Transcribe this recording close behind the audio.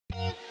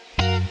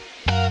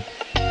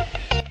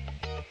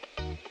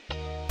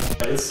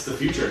It's the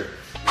future.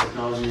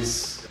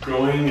 Technology's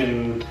growing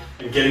and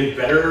getting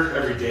better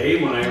every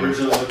day. When I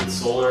originally looked at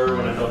solar,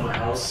 when I built my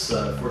house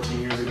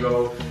 14 years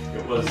ago,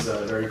 it was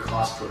very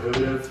cost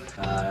prohibitive.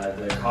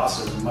 The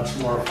costs are much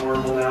more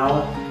affordable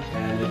now,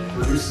 and it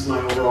reduces my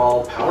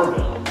overall power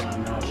bill.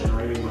 I'm now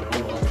generating my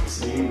own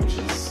electricity, which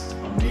is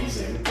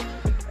amazing,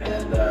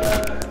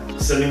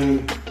 and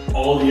sending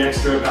all the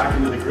extra back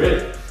into the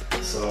grid.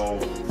 So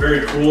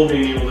very cool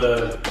being able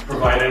to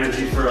provide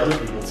energy for other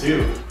people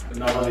too. But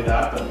not only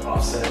that, but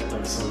offset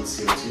like some of the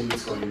CO2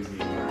 that's going into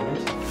the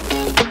environment.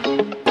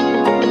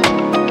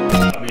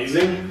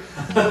 Amazing.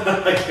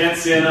 I can't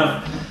say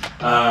enough.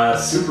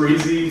 Super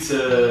easy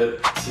to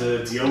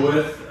deal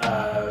with.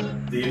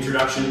 The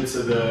introduction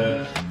to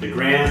the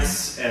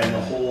grants and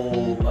the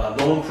whole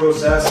loan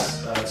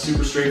process,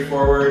 super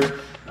straightforward.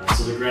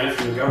 So the grant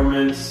from the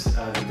government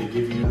that they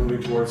give you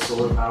moving towards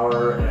solar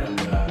power and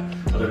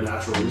other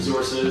natural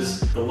resources.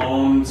 The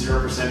loan,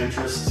 0%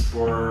 interest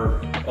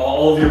for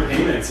all of your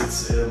payments.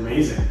 It's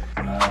amazing.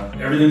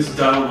 Everything's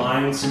done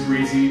online, super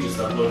easy, just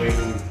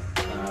uploading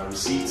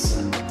receipts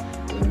and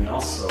everything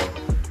else. So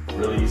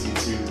really easy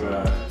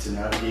to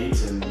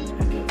navigate and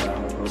get that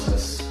whole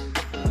process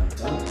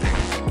done.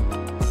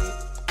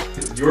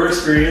 Your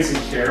experience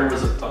in care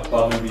was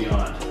above and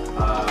beyond.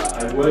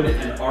 I would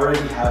and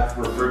already have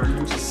referred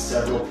you to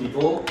several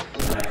people,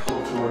 and I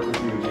hope to work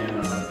with you again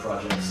on other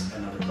projects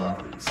and other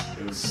properties.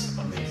 It was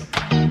amazing.